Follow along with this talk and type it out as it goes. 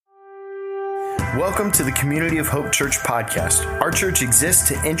Welcome to the Community of Hope Church podcast. Our church exists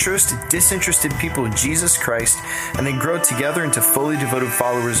to interest disinterested people in Jesus Christ and then grow together into fully devoted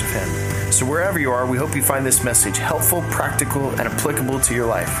followers of Him. So wherever you are, we hope you find this message helpful, practical, and applicable to your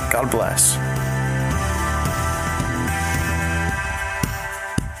life. God bless.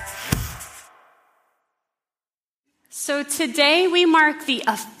 So today we mark the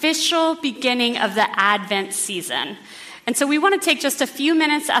official beginning of the Advent season. And so we want to take just a few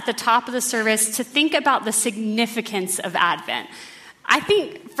minutes at the top of the service to think about the significance of Advent. I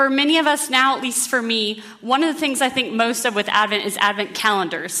think for many of us now, at least for me, one of the things I think most of with Advent is Advent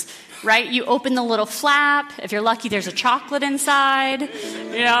calendars, right? You open the little flap. If you're lucky, there's a chocolate inside.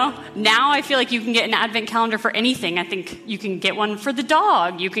 Now I feel like you can get an Advent calendar for anything. I think you can get one for the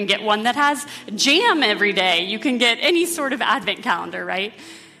dog. You can get one that has jam every day. You can get any sort of Advent calendar, right?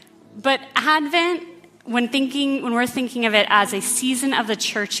 But Advent, when we're thinking of it as a season of the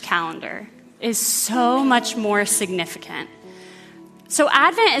church calendar, is so much more significant. So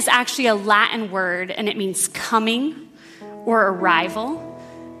Advent is actually a Latin word, and it means coming or arrival.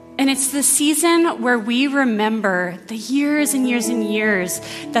 And it's the season where we remember the years and years and years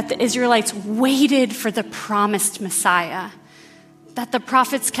that the Israelites waited for the promised Messiah, that the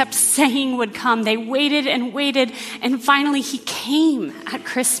prophets kept saying would come. They waited, and finally he came at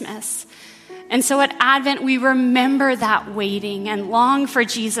Christmas. And so at Advent, we remember that waiting and long for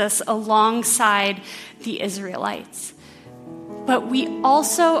Jesus alongside the Israelites. But we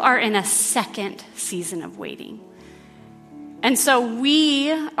also are in a second season of waiting. And so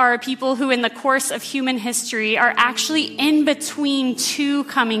we are a people who in the course of human history are actually in between two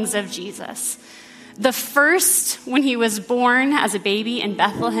comings of Jesus. The first, when he was born as a baby in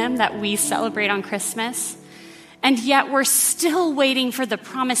Bethlehem, that we celebrate on Christmas. And yet we're still waiting for the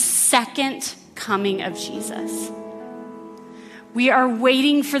promised second coming of Jesus. We are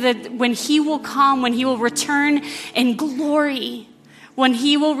waiting for when he will come, when he will return in glory, when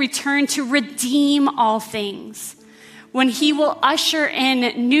he will return to redeem all things, when he will usher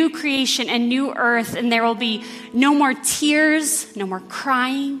in new creation and new earth, and there will be no more tears, no more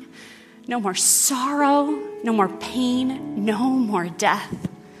crying, no more sorrow, no more pain, no more death.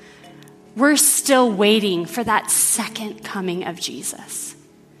 We're still waiting for that second coming of Jesus.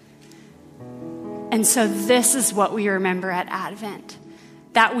 And so this is what we remember at Advent,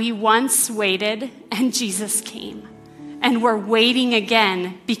 that we once waited and Jesus came. And we're waiting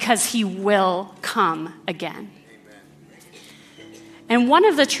again because he will come again. And one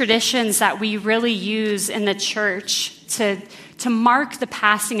of the traditions that we really use in the church to mark the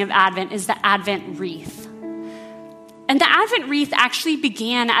passing of Advent is the Advent wreath. And the Advent wreath actually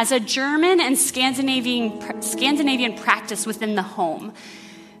began as a German and Scandinavian practice within the home.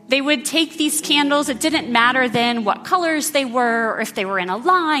 They would take these candles. It didn't matter then what colors they were or if they were in a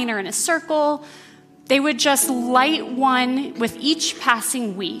line or in a circle. They would just light one with each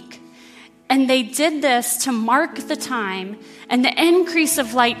passing week. And they did this to mark the time and the increase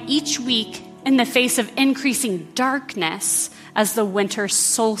of light each week in the face of increasing darkness as the winter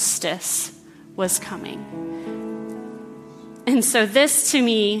solstice was coming. And so this, to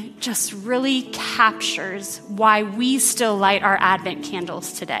me, just really captures why we still light our Advent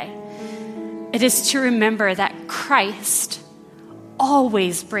candles today. It is to remember that Christ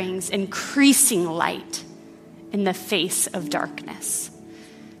always brings increasing light in the face of darkness.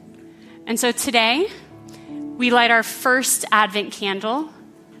 And so today, we light our first Advent candle,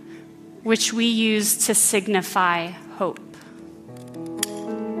 which we use to signify hope.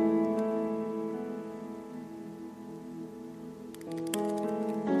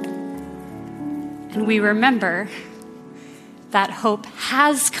 And we remember that hope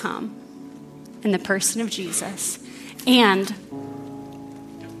has come in the person of Jesus, and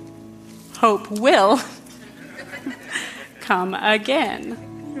hope will come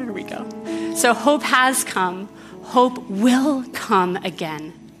again. Here we go. So hope has come. Hope will come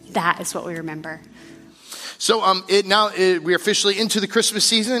again. That is what we remember. So we're officially into the Christmas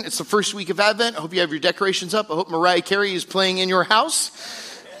season. It's the first week of Advent. I hope you have your decorations up. I hope Mariah Carey is playing in your house.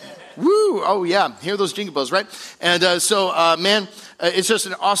 Woo! Oh, yeah. Hear those jingle bells, right? And it's just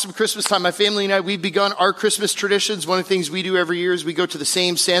an awesome Christmas time. My family and I, we've begun our Christmas traditions. One of the things we do every year is we go to the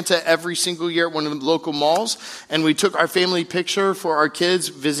same Santa every single year at one of the local malls. And we took our family picture for our kids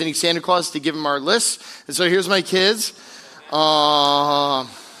visiting Santa Claus to give them our list. And so here's my kids.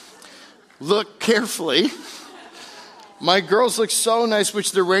 Look carefully. My girls look so nice,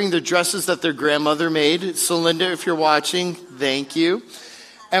 which they're wearing the dresses that their grandmother made. So Linda, if you're watching, thank you.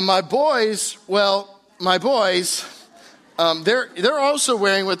 And my boys, they're also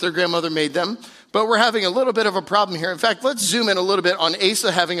wearing what their grandmother made them, But we're having a little bit of a problem here. In fact, let's zoom in a little bit on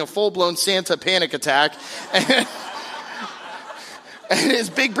Asa having a full-blown Santa panic attack. And his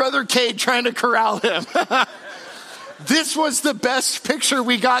big brother Cade trying to corral him. This was the best picture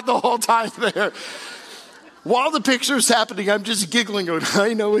we got the whole time there. While the picture's happening, I'm just giggling, going,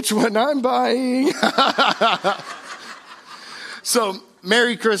 I know which one I'm buying. So,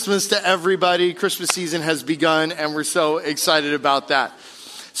 Merry Christmas to everybody. Christmas season has begun, and we're so excited about that.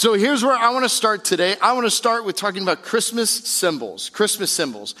 So here's where I want to start today. I want to start with talking about Christmas symbols. Christmas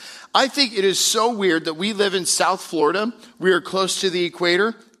symbols. I think it is so weird that we live in South Florida. We are close to the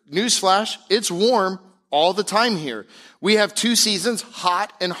equator. Newsflash, it's warm all the time here. We have 2 seasons,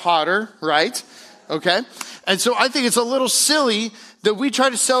 hot and hotter, right? Okay? And so I think it's a little silly that we try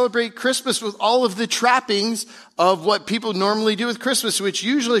to celebrate Christmas with all of the trappings of what people normally do with Christmas, which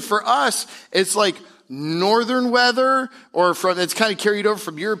usually for us, it's like northern weather, or it's kind of carried over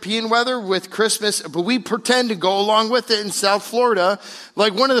from European weather with Christmas, but we pretend to go along with it in South Florida.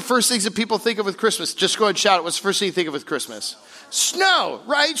 Like one of the first things that people think of with Christmas, just go ahead and shout it. What's the first thing you think of with Christmas? Snow,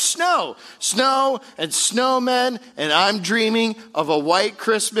 right? Snow. Snow and snowmen, and I'm dreaming of a white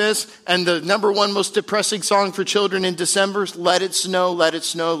Christmas, and the number 1 most depressing song for children in December is Let It Snow, Let It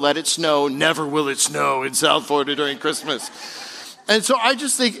Snow, Let It Snow. Never will it snow in South Florida during Christmas. And so I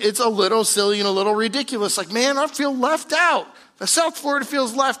just think it's a little silly and a little ridiculous. Like, man, I feel left out. South Florida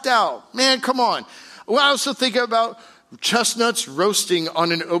feels left out. Man, come on. Well, I also think about chestnuts roasting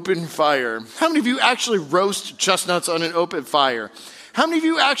on an open fire. How many of you actually roast chestnuts on an open fire? How many of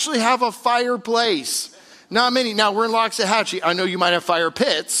you actually have a fireplace? Not many. Now, we're in Loxahatchee. I know you might have fire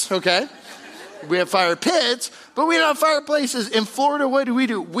pits, okay? We have fire pits, but we don't have fireplaces. In Florida, what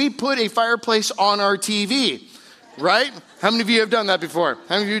do? We put a fireplace on our TV, right? How many of you have done that before?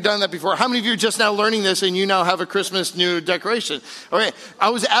 How many of you have done that before? How many of you are just now learning this and you now have a Christmas new decoration? Okay,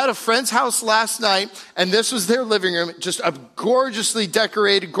 I was at a friend's house last night, and this was their living room, just a gorgeously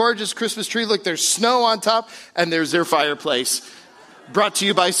decorated, gorgeous Christmas tree. Look, there's snow on top, and there's their fireplace. Brought to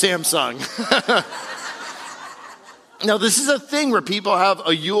you by Samsung. Now, this is a thing where people have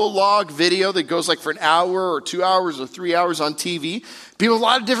a Yule log video that goes like for an hour or 2 hours or 3 hours on TV. People have a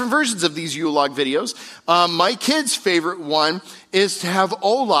lot of different versions of these Yule log videos. My kid's favorite one is to have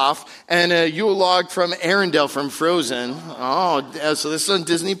Olaf and a Yule log from Arendelle from Frozen. Oh, so this is on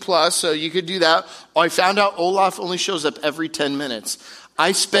Disney Plus, so you could do that. I found out Olaf only shows up every 10 minutes.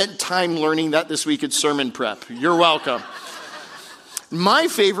 I spent time learning that this week at sermon prep. You're welcome. My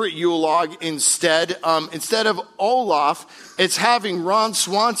favorite Yule log instead of Olaf, it's having Ron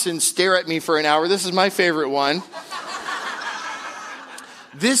Swanson stare at me for an hour. This is my favorite one.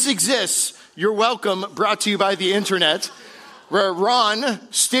 This exists. You're welcome. Brought to you by the internet, where Ron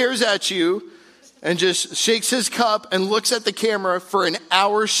stares at you and just shakes his cup and looks at the camera for an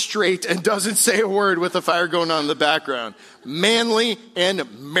hour straight and doesn't say a word with the fire going on in the background. Manly and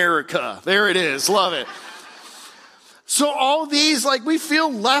America. There it is. Love it. So all these, like, we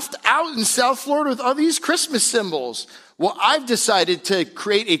feel left out in South Florida with all these Christmas symbols. Well, I've decided to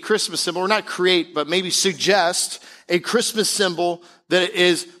create a Christmas symbol, or not create, but maybe suggest a Christmas symbol that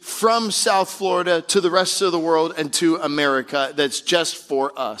is from South Florida to the rest of the world and to America that's just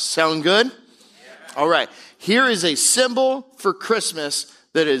for us. Sound good? Yeah. All right. Here is a symbol for Christmas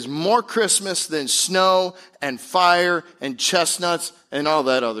that is more Christmas than snow and fire and chestnuts and all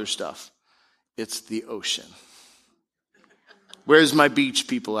that other stuff. It's the ocean. Where's my beach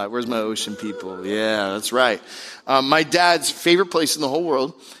people at? Where's my ocean people? Yeah, that's right. My dad's favorite place in the whole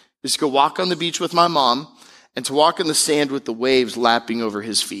world is to go walk on the beach with my mom and to walk in the sand with the waves lapping over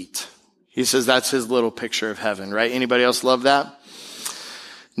his feet. He says that's his little picture of heaven, right? Anybody else love that?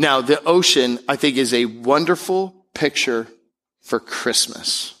 Now, the ocean, I think, is a wonderful picture for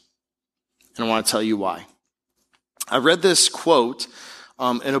Christmas. And I want to tell you why. I read this quote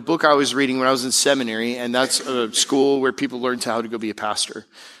in a book I was reading when I was in seminary, and that's a school where people learn how to go be a pastor.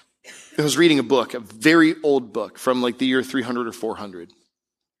 I was reading a book, a very old book from like the year 300 or 400.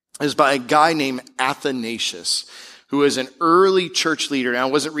 It was by a guy named Athanasius, who was an early church leader. Now,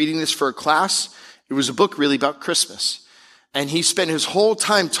 I wasn't reading this for a class. It was a book really about Christmas. And he spent his whole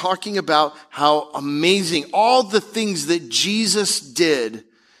time talking about how amazing all the things that Jesus did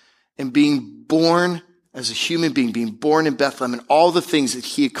in being born as a human being born in Bethlehem, and all the things that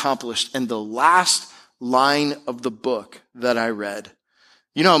he accomplished. And the last line of the book that I read,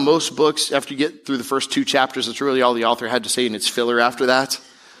 you know, most books, after you get through the first 2 chapters, it's really all the author had to say, and it's filler after that.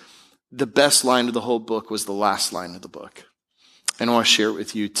 The best line of the whole book was the last line of the book. And I want to share it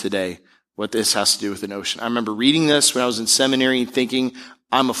with you today, what this has to do with an ocean. I remember reading this when I was in seminary and thinking,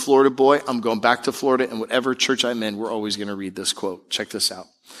 I'm a Florida boy. I'm going back to Florida, and whatever church I'm in, we're always going to read this quote. Check this out.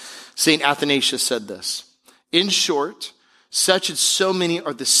 St. Athanasius said this: in short, such and so many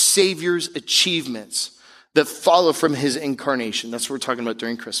are the Savior's achievements that follow from his incarnation. That's what we're talking about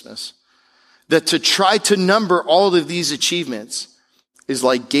during Christmas. That to try to number all of these achievements is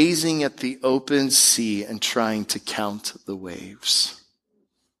like gazing at the open sea and trying to count the waves.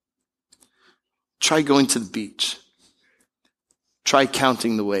 Try going to the beach. Try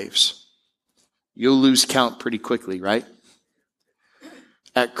counting the waves. You'll lose count pretty quickly, right?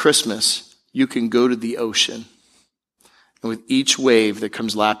 At Christmas, you can go to the ocean, and with each wave that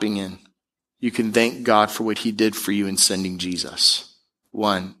comes lapping in, you can thank God for what he did for you in sending Jesus.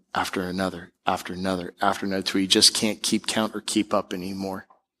 One after another, after another, after another, till you just can't keep count or keep up anymore.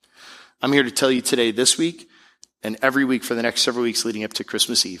 I'm here to tell you today, this week, and every week for the next several weeks leading up to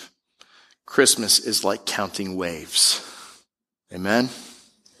Christmas Eve, Christmas is like counting waves. Amen?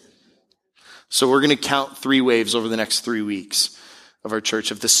 So we're going to count 3 waves over the next 3 weeks of our church,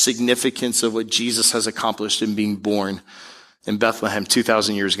 of the significance of what Jesus has accomplished in being born in Bethlehem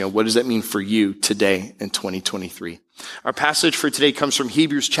 2,000 years ago. What does that mean for you today in 2023? Our passage for today comes from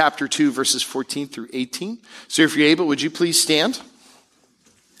Hebrews chapter 2, verses 14 through 18. So if you're able, would you please stand?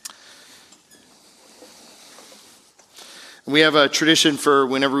 We have a tradition for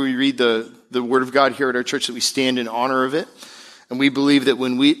whenever we read the Word of God here at our church that we stand in honor of it. And we believe that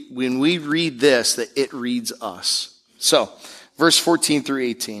when we read this, that it reads us. So, verse 14 through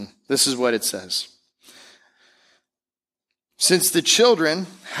 18, this is what it says. Since the children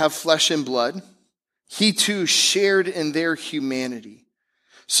have flesh and blood, he too shared in their humanity,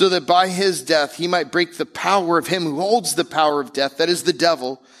 so that by his death he might break the power of him who holds the power of death, that is the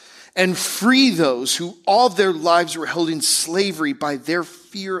devil, and free those who all their lives were held in slavery by their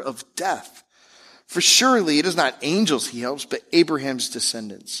fear of death. For surely it is not angels he helps, but Abraham's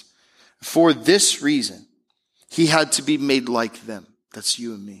descendants. For this reason, he had to be made like them. That's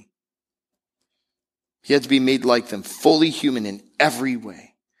you and me. He had to be made like them, fully human in every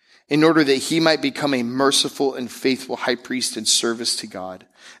way, in order that he might become a merciful and faithful high priest in service to God,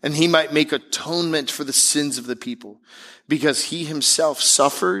 and he might make atonement for the sins of the people. Because he himself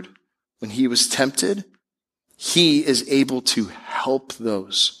suffered when he was tempted, he is able to help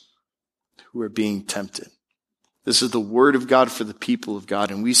those who are being tempted. This is the word of God for the people of God,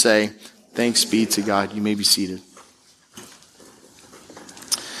 and we say, thanks be to God. You may be seated.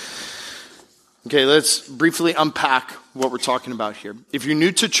 Okay, let's briefly unpack what we're talking about here. If you're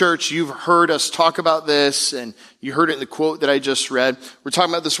new to church, you've heard us talk about this, and you heard it in the quote that I just read. We're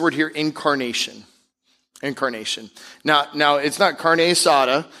talking about this word here, incarnation. Incarnation. Now it's not carne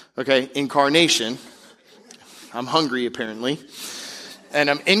asada, okay, incarnation. I'm hungry, apparently. And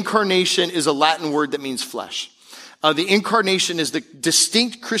incarnation is a Latin word that means flesh. The incarnation is the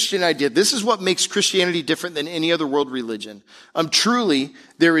distinct Christian idea. This is what makes Christianity different than any other world religion. Truly,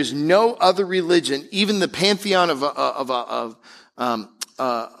 there is no other religion, even the pantheon of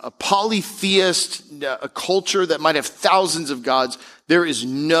a polytheist, a culture that might have thousands of gods. There is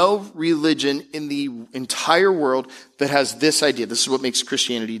no religion in the entire world that has this idea. This is what makes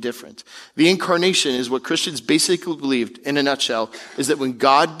Christianity different. The incarnation is what Christians basically believed, in a nutshell, is that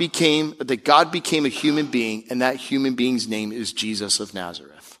God became a human being, and that human being's name is Jesus of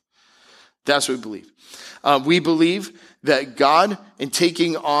Nazareth. That's what we believe. We believe that God, in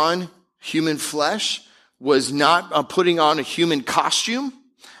taking on human flesh, was not putting on a human costume.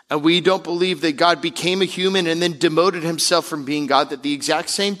 And we don't believe that God became a human and then demoted himself from being God, that at the exact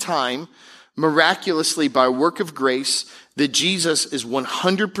same time, miraculously by work of grace, that Jesus is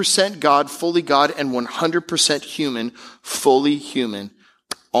 100% God, and 100% human, fully human,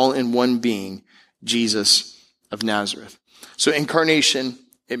 all in one being, Jesus of Nazareth. So incarnation,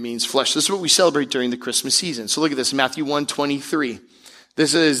 it means flesh. This is what we celebrate during the Christmas season. So look at this, Matthew 1:23.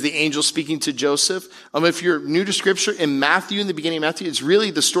 This is the angel speaking to Joseph. If you're new to scripture, in Matthew, in the beginning of Matthew, it's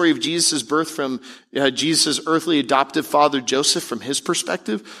really the story of Jesus' birth from Jesus' earthly adoptive father, Joseph, from his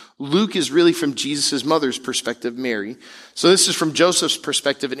perspective. Luke is really from Jesus' mother's perspective, Mary. So this is from Joseph's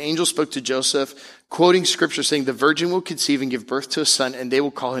perspective. An angel spoke to Joseph, quoting scripture, saying, the virgin will conceive and give birth to a son, and they will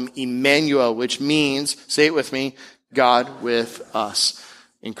call him Emmanuel, which means, say it with me, God with us.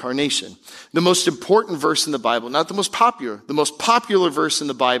 Incarnation. The most important verse in the Bible, not the most popular verse in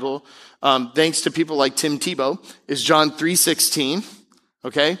the Bible, thanks to people like Tim Tebow, is John 3:16.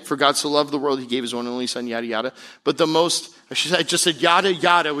 Okay? For God so loved the world, he gave his one and only son, yada, yada. But I just said yada,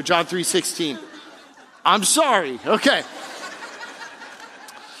 yada with John 3:16. I'm sorry. Okay.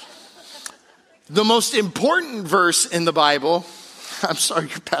 The most important verse in the Bible, I'm sorry,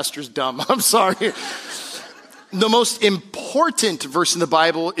 your pastor's dumb. I'm sorry. the most important verse in the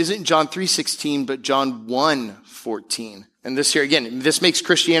Bible isn't John 3:16, but John 1:14. And this here, again, this makes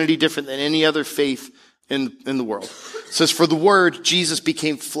Christianity different than any other faith in the world. It says, for the word, Jesus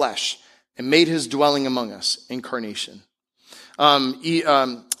became flesh and made his dwelling among us, incarnation.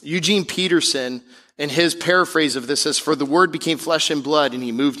 Eugene Peterson, in his paraphrase of this, says, for the word became flesh and blood and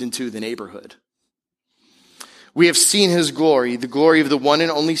he moved into the neighborhood. We have seen his glory, the glory of the one and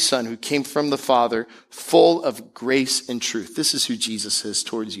only Son who came from the Father, full of grace and truth. This is who Jesus is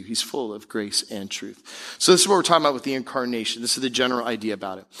towards you. He's full of grace and truth. So this is what we're talking about with the incarnation. This is the general idea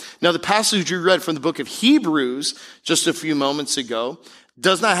about it. Now, the passage we read from the book of Hebrews just a few moments ago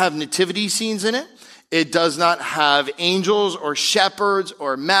does not have nativity scenes in it. It does not have angels or shepherds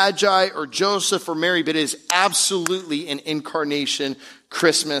or magi or Joseph or Mary, but it is absolutely an incarnation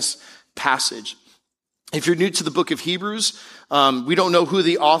Christmas passage. If you're new to the book of Hebrews, we don't know who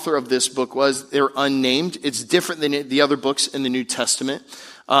the author of this book was. They're unnamed. It's different than the other books in the New Testament.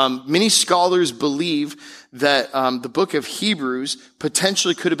 Many scholars believe that the book of Hebrews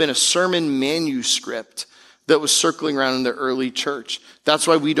potentially could have been a sermon manuscript that was circling around in the early church. That's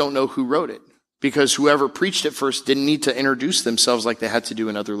why we don't know who wrote it, because whoever preached it first didn't need to introduce themselves like they had to do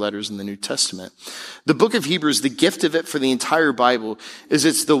in other letters in the New Testament. The book of Hebrews, the gift of it for the entire Bible is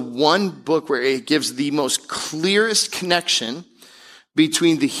it's the one book where it gives the most clearest connection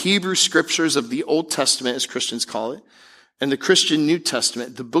between the Hebrew scriptures of the Old Testament, as Christians call it, and the Christian New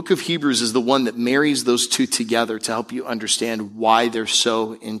Testament. The book of Hebrews is the one that marries those two together to help you understand why they're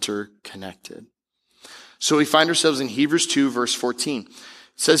so interconnected. So we find ourselves in Hebrews 2, verse 14. It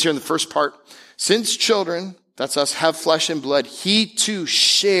says here in the first part, since children, that's us, have flesh and blood, he too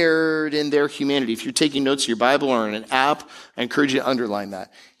shared in their humanity. If you're taking notes in your Bible or in an app, I encourage you to underline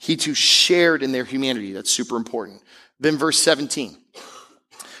that. He too shared in their humanity. That's super important. Then verse 17.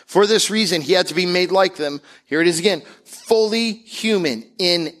 For this reason, he had to be made like them. Here it is again. Fully human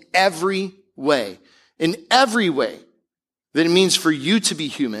in every way. In every way that it means for you to be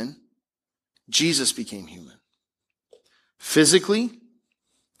human, Jesus became human. Physically,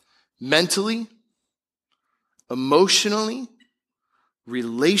 mentally, emotionally,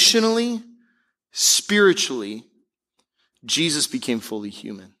 relationally, spiritually, Jesus became fully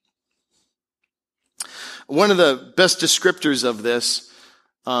human. One of the best descriptors of this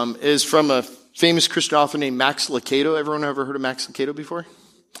is from a famous Christian author named Max Lucado. Everyone ever heard of Max Lucado before?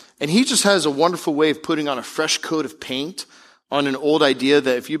 And he just has a wonderful way of putting on a fresh coat of paint on an old idea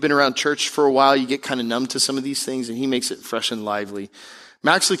that if you've been around church for a while, you get kind of numb to some of these things, and he makes it fresh and lively.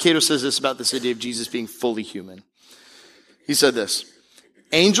 Max Lucado says this about this idea of Jesus being fully human. He said this,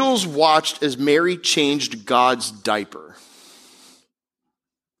 angels watched as Mary changed God's diaper.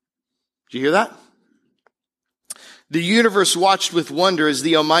 Did you hear that? The universe watched with wonder as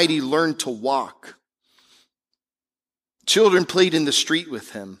the Almighty learned to walk. Children played in the street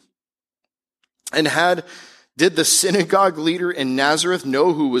with him. And did the synagogue leader in Nazareth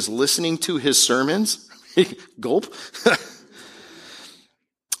know who was listening to his sermons? Gulp.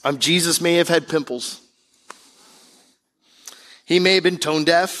 Jesus may have had pimples. He may have been tone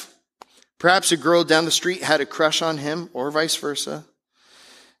deaf. Perhaps a girl down the street had a crush on him, or vice versa.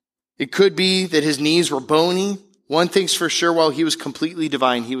 It could be that his knees were bony. One thing's for sure, while he was completely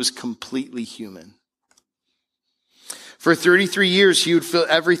divine, he was completely human. For 33 years, he would feel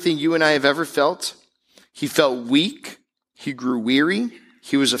everything you and I have ever felt. He felt weak. He grew weary.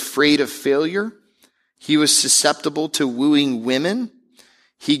 He was afraid of failure. He was susceptible to wooing women.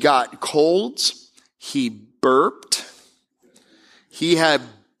 He got colds. He burped. He had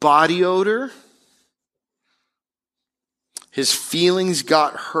body odor. His feelings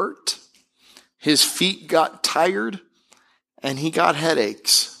got hurt. His feet got tired. And he got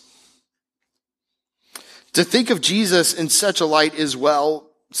headaches. To think of Jesus in such a light as well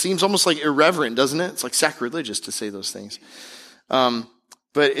seems almost like irreverent, doesn't it? It's like sacrilegious to say those things.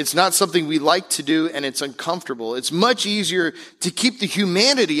 But it's not something we like to do, and it's uncomfortable. It's much easier to keep the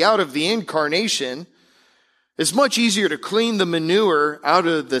humanity out of the incarnation. It's much easier to clean the manure out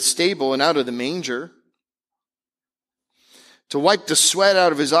of the stable and out of the manger. To wipe the sweat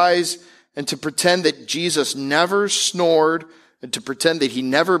out of his eyes and to pretend that Jesus never snored, and to pretend that he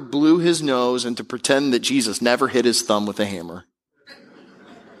never blew his nose, and to pretend that Jesus never hit his thumb with a hammer.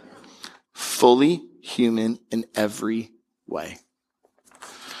 Fully human in every way.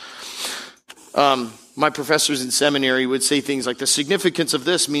 My professors in seminary would say things like, the significance of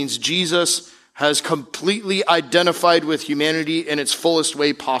this means Jesus has completely identified with humanity in its fullest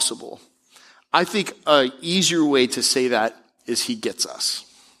way possible. I think an easier way to say that is he gets us.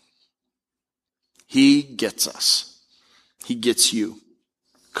 He gets us. He gets you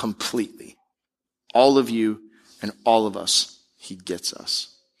completely. All of you and all of us, he gets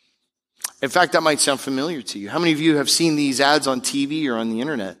us. In fact, that might sound familiar to you. How many of you have seen these ads on TV or on the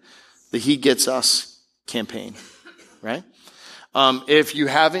internet? The He Gets Us campaign, right? If you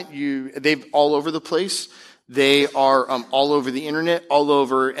haven't, they've all over the place. They are all over the internet, all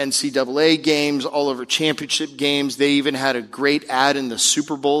over NCAA games, all over championship games. They even had a great ad in the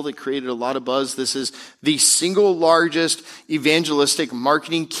Super Bowl that created a lot of buzz. This is the single largest evangelistic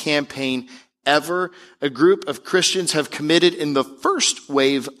marketing campaign ever. A group of Christians have committed in the first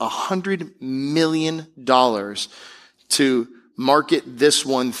wave $100 million to market this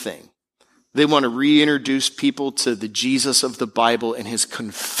one thing. They want to reintroduce people to the Jesus of the Bible and his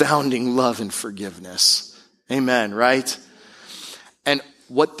confounding love and forgiveness. Amen, right? And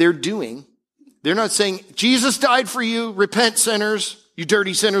what they're doing, they're not saying, Jesus died for you, repent sinners, you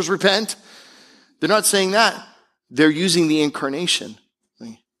dirty sinners, repent. They're not saying that. They're using the incarnation.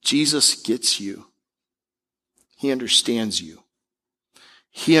 Jesus gets you. He understands you.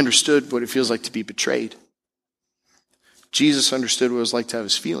 He understood what it feels like to be betrayed. Jesus understood what it was like to have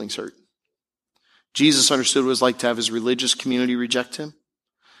his feelings hurt. Jesus understood what it was like to have his religious community reject him.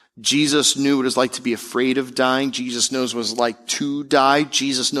 Jesus knew what it was like to be afraid of dying. Jesus knows what it's like to die.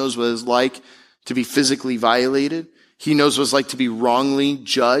 Jesus knows what it's like to be physically violated. He knows what it's like to be wrongly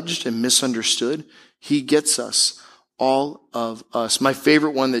judged and misunderstood. He gets us. All of us. My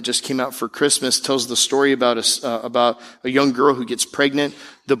favorite one that just came out for Christmas tells the story about a young girl who gets pregnant.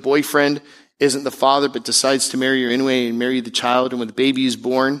 The boyfriend isn't the father, but decides to marry her anyway and marry the child. And when the baby is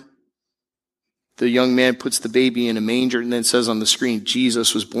born, the young man puts the baby in a manger and then says on the screen,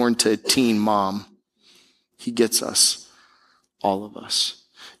 Jesus was born to a teen mom. He gets us. All of us.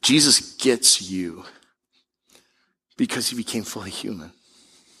 Jesus gets you because he became fully human.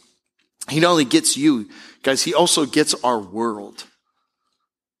 He not only gets you, guys, he also gets our world.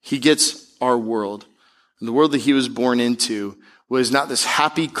 He gets our world. And the world that he was born into was not this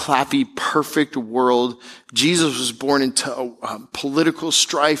happy, clappy, perfect world. Jesus was born into political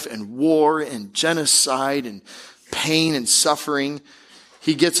strife and war and genocide and pain and suffering.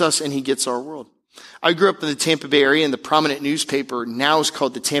 He gets us and he gets our world. I grew up in the Tampa Bay area, and the prominent newspaper now is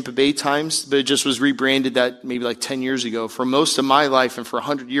called the Tampa Bay Times, but it just was rebranded that maybe like 10 years ago. For most of my life and for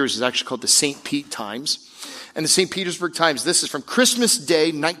 100 years, it's actually called the St. Pete Times. And the St. Petersburg Times, this is from Christmas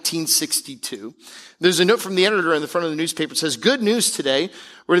Day, 1962. There's a note from the editor on the front of the newspaper. It says, good news today,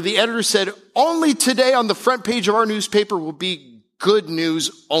 where the editor said, only today on the front page of our newspaper will be good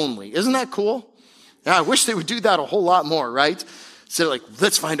news only. Isn't that cool? Yeah, I wish they would do that a whole lot more, right? So like,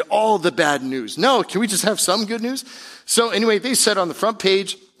 let's find all the bad news. No, can we just have some good news? So anyway, they said on the front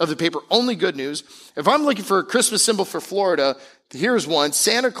page of the paper, only good news. If I'm looking for a Christmas symbol for Florida, here's one.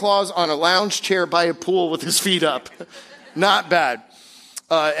 Santa Claus on a lounge chair by a pool with his feet up. Not bad.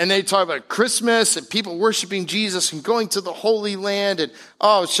 And they talk about Christmas and people worshiping Jesus and going to the Holy Land. And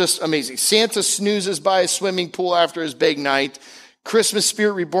oh, it's just amazing. Santa snoozes by a swimming pool after his big night. Christmas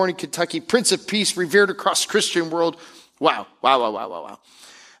spirit reborn in Kentucky. Prince of Peace revered across Christian world. Wow.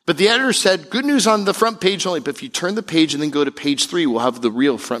 But the editor said, good news on the front page only, but if you turn the page and then go to page 3, we'll have the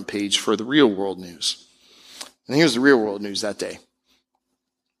real front page for the real world news. And here's the real world news that day.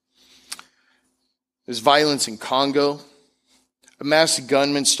 There's violence in Congo. A masked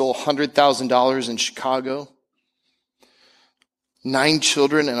gunman stole $100,000 in Chicago. 9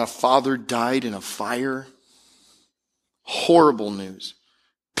 children and a father died in a fire. Horrible news.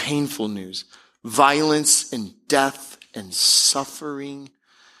 Painful news. Violence and death and suffering.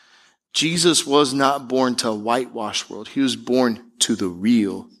 Jesus was not born to a whitewashed world. He was born to the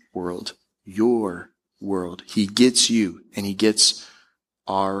real world, your world. He gets you and he gets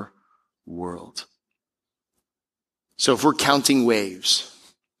our world. So if we're counting waves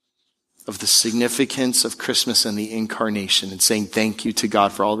of the significance of Christmas and the incarnation and saying thank you to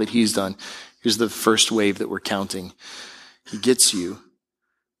God for all that he's done, here's the first wave that we're counting. He gets you.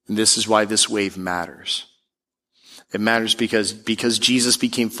 And this is why this wave matters. It matters because Jesus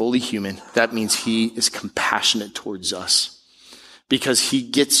became fully human. That means he is compassionate towards us. Because he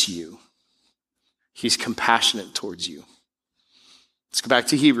gets you, he's compassionate towards you. Let's go back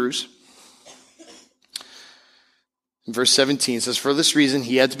to Hebrews. In verse 17, it says, for this reason,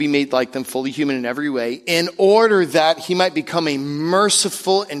 he had to be made like them, fully human in every way, in order that he might become a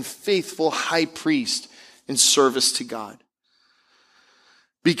merciful and faithful high priest in service to God.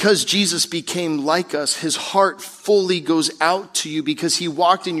 Because Jesus became like us, his heart fully goes out to you because he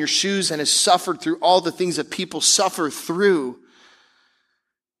walked in your shoes and has suffered through all the things that people suffer through.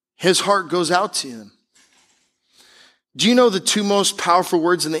 His heart goes out to him. Do you know the 2 most powerful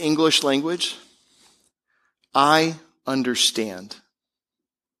words in the English language? I understand.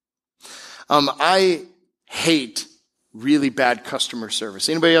 I hate really bad customer service.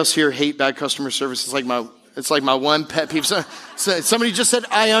 Anybody else here hate bad customer service? It's like my one pet peeve. Somebody just said,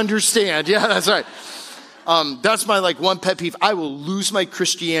 I understand. Yeah, that's right. That's my one pet peeve. I will lose my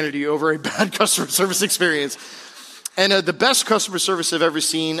Christianity over a bad customer service experience. And the best customer service I've ever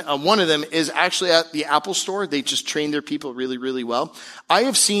seen, one of them is actually at the Apple store. They just train their people really, really well. I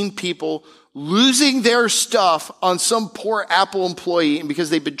have seen people losing their stuff on some poor Apple employee, and because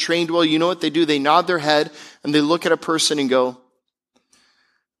they've been trained well, you know what they do? They nod their head and they look at a person and go,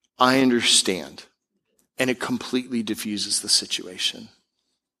 I understand. And it completely diffuses the situation.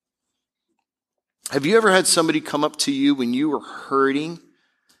 Have you ever had somebody come up to you when you were hurting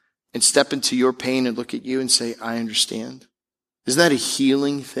and step into your pain and look at you and say, I understand? Isn't that a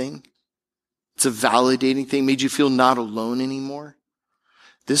healing thing? It's a validating thing. Made you feel not alone anymore.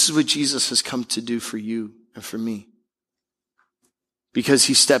 This is what Jesus has come to do for you and for me. Because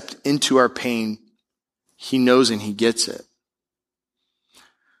he stepped into our pain, he knows and he gets it.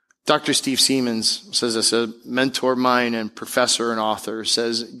 Dr. Steve Siemens says this, a mentor of mine and professor and author,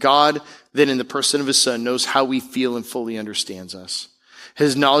 says, God, then in the person of his son, knows how we feel and fully understands us.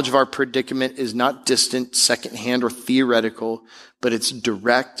 His knowledge of our predicament is not distant, secondhand, or theoretical, but it's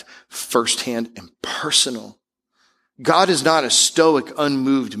direct, firsthand, and personal. God is not a stoic,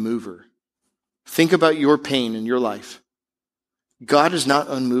 unmoved mover. Think about your pain in your life. God is not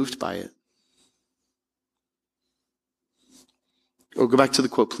unmoved by it. Oh, go back to the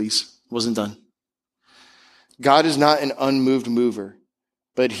quote, please. Wasn't done. God is not an unmoved mover,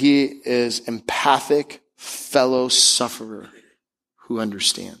 but he is empathic fellow sufferer who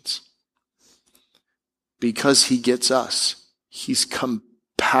understands. Because he gets us, he's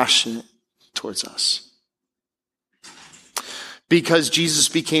compassionate towards us. Because Jesus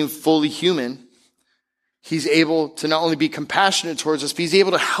became fully human, he's able to not only be compassionate towards us, but he's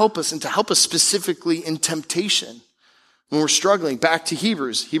able to help us, and to help us specifically in temptation. When we're struggling, back to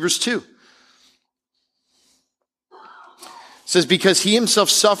Hebrews 2. It says, because he himself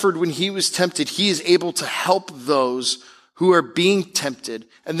suffered when he was tempted, he is able to help those who are being tempted.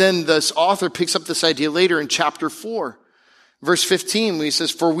 And then this author picks up this idea later in chapter 4, verse 15, when he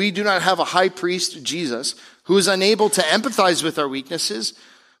says, for we do not have a high priest, Jesus, who is unable to empathize with our weaknesses,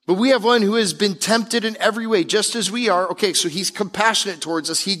 but we have one who has been tempted in every way, just as we are. Okay, so he's compassionate towards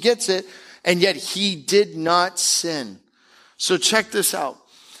us. He gets it, and yet he did not sin. So check this out.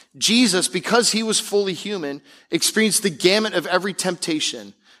 Jesus, because he was fully human, experienced the gamut of every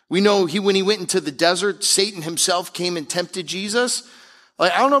temptation. We know when he went into the desert, Satan himself came and tempted Jesus. I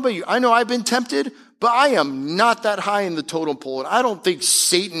don't know about you. I know I've been tempted, but I am not that high in the totem pole. And I don't think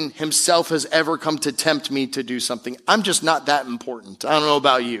Satan himself has ever come to tempt me to do something. I'm just not that important. I don't know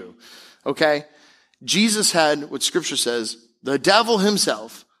about you. Okay? Jesus had what scripture says, the devil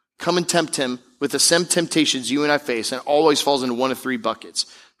himself come and tempt him with the same temptations you and I face, and always falls into one of three buckets: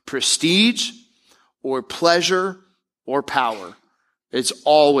 prestige, or pleasure, or power. It's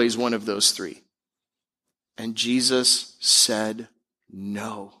always one of those three. And Jesus said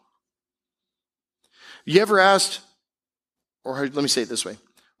no. You ever asked, or let me say it this way,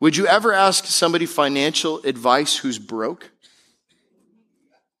 would you ever ask somebody financial advice who's broke?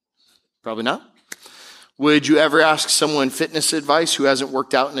 Probably not. Would you ever ask someone fitness advice who hasn't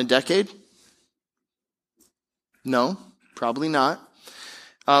worked out in a decade? No, probably not.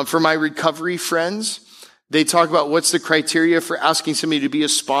 For my recovery friends, they talk about what's the criteria for asking somebody to be a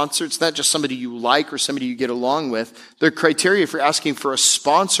sponsor. It's not just somebody you like or somebody you get along with. The criteria for asking for a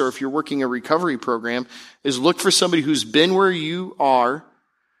sponsor, if you're working a recovery program, is look for somebody who's been where you are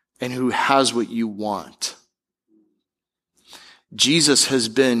and who has what you want. Jesus has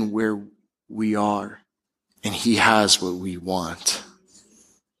been where we are, and he has what we want.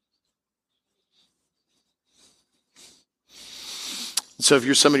 So if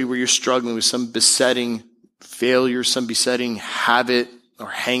you're somebody where you're struggling with some besetting failure, some besetting habit or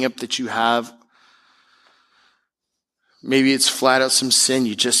hang up that you have, maybe it's flat out some sin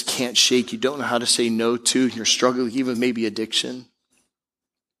you just can't shake, you don't know how to say no to, and you're struggling even with maybe addiction.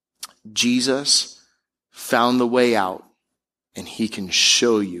 Jesus found the way out, and he can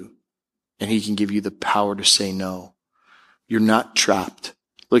show you, and he can give you the power to say no. You're not trapped.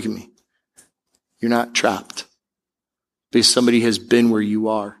 Look at me. You're not trapped. Because somebody has been where you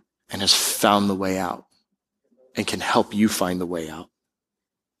are and has found the way out and can help you find the way out.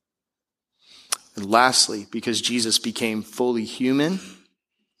 And lastly, because Jesus became fully human,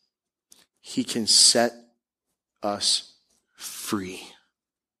 he can set us free.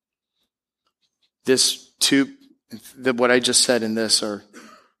 What I just said and this are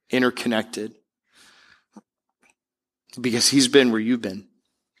interconnected. Because he's been where you've been.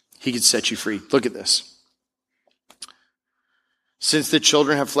 He can set you free. Look at this. Since the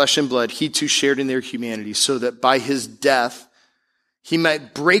children have flesh and blood, he too shared in their humanity, so that by his death he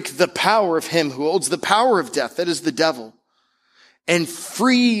might break the power of him who holds the power of death, that is the devil, and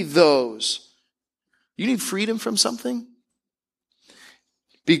free those. You need freedom from something?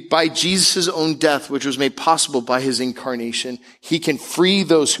 By Jesus' own death, which was made possible by his incarnation, he can free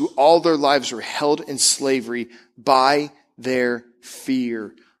those who all their lives were held in slavery by their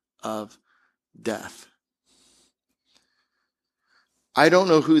fear of death. I don't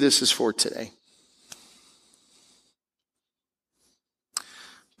know who this is for today,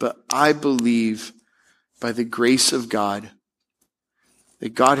 but I believe by the grace of God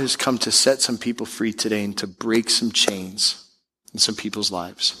that God has come to set some people free today and to break some chains in some people's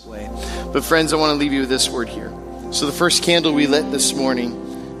lives. But friends, I want to leave you with this word here. So the first candle we lit this morning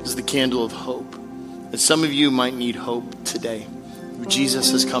is the candle of hope. And some of you might need hope today.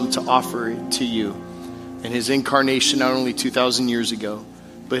 Jesus has come to offer it to you. And his incarnation not only 2,000 years ago,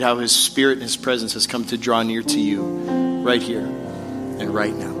 but how his spirit and his presence has come to draw near to you right here and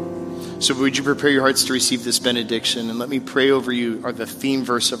right now. So would you prepare your hearts to receive this benediction? And let me pray over you, or the theme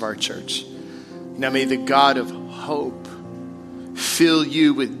verse of our church. Now may the God of hope fill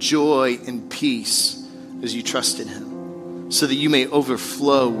you with joy and peace as you trust in him, so that you may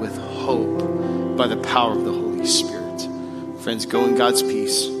overflow with hope by the power of the Holy Spirit. Friends, go in God's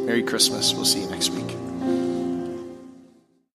peace. Merry Christmas. We'll see you next week.